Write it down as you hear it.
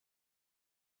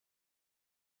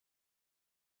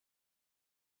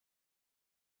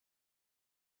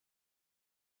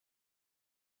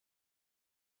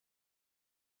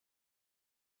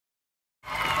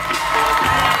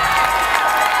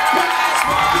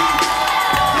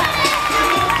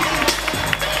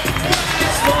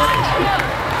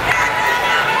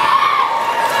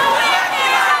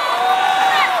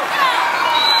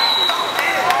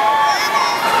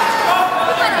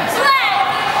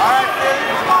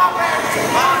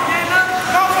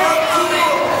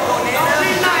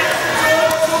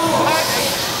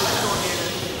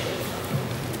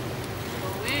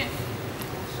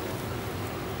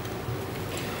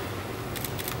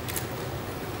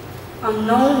I'm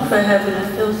known for having a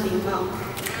filthy mouth.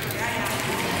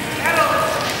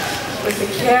 With a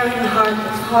caring heart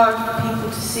that's hard for people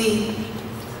to see.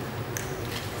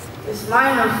 This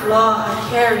minor flaw I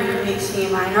carry makes me a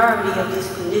minority of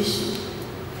this condition.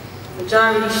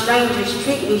 Majority strangers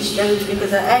treat me strange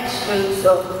because I act strange,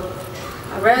 so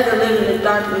I'd rather live in the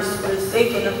darkness when it's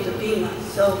safe enough to be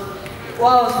myself.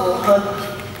 Walls will hug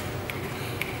me.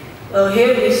 They'll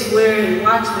hear me swear and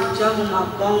watch me juggle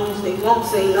my bones. They won't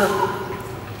say nothing.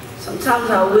 Sometimes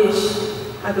I wish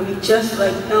I could be just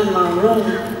like them. My room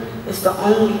is the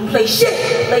only place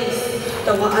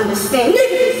that will understand. Nigga,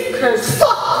 this curse,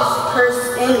 fuck this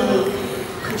curse in me.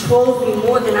 Controls me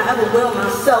more than I ever will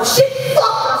myself. Shit, fuck,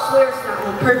 I swear it's not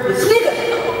on purpose.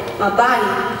 Nigga, my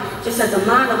body just has a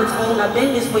mind of its own. I've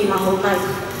been this way my whole life.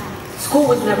 School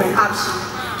was never an option.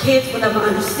 Kids would never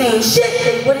understand. Shit,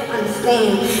 they wouldn't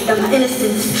understand that my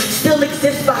innocence still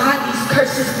exists behind these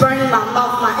curses, burning my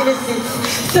mouth. My innocence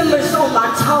simmers on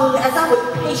my tongue as I wait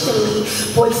patiently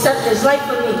for acceptance. Life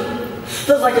for me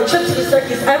feels like a trip to the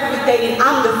circus every day, and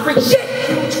I'm the freak. Shit,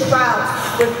 huge crowds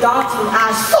with daunting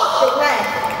eyes. Fuck, they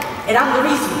laugh, and I'm the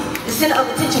reason, the center of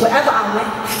attention wherever I went.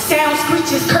 Sound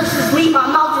screeches, curses leave my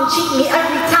mouth and cheat me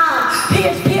every time.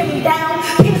 Peers peer me down,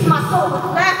 pierce my soul with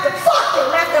laughter. Fuck, they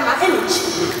laughed at my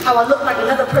image. How I look like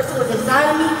another person was inside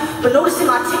of me, but noticing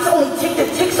my ticks only tick the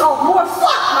ticks off more.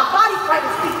 Fuck, my body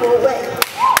frightens people away.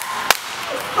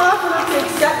 It's hard for them to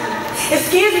accept me. It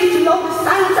scares me to know the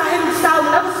silence I have inside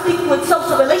whenever speaking with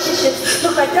social relationships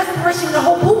look like desperation and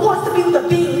hope. Who wants to be with a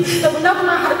being that will never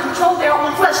learn how to control their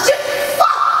own flesh? Shit,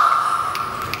 fuck!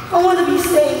 I want to be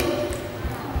saved.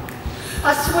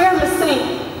 I swear I'm a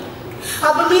saint.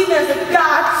 I believe there's a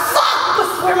God. Fuck! But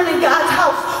swearing in God's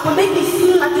house will make me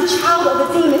seem like the child of a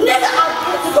demon. Nigga, I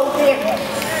dare to go there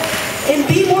and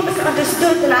be more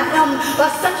misunderstood than I am by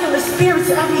secular spirits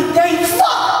every day.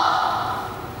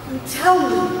 Fuck! And tell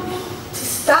me to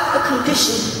stop a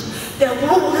condition that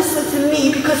won't listen to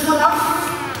me, because when I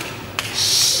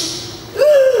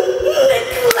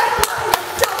neglect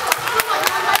myself,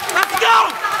 let's go!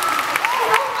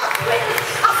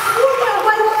 I swore my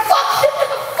way. Fuck shit,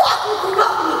 nigga, fuck will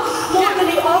corrupt me more than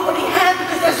they already have,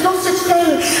 because there's no such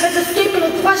thing as escaping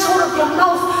the threshold of your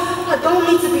mouth. I don't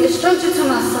need to be a stranger to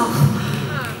myself,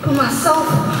 but myself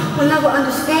will never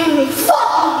understand me. Fuck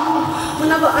you will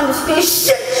never understand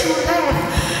shit. You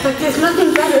laugh like there's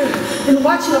nothing better than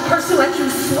watching a person like you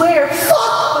swear.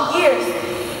 Fuck for years.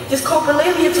 This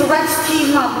coprolalia Tourette's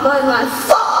teased my bloodline.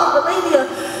 Fuck coprolalia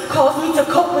caused me to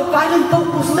cope with violent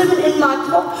vocals living in my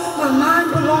throat. My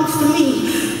mind belongs to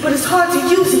me, but it's hard to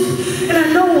use it. And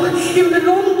I know even a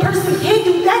normal person can't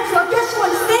do that, so I guess you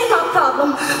understand my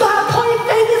problem. But I pointed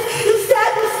fingers and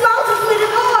stabbing smiles has made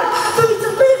it hard for me to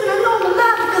live, and I know I'm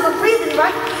alive because I'm breathing,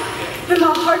 right? And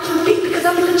my heart can beat because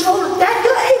I'm in control of that.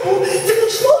 You're able to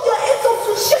control your insults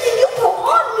and shit, and you throw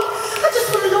on me. I just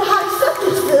want to know how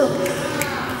acceptance feels.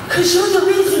 Because you're the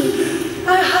reason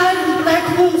I hide in black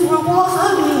rooms where walls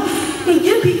hug me and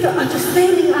give me the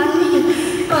understanding I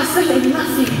need by saying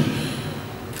nothing.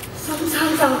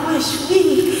 Sometimes I wish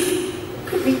we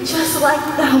could be just like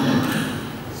them.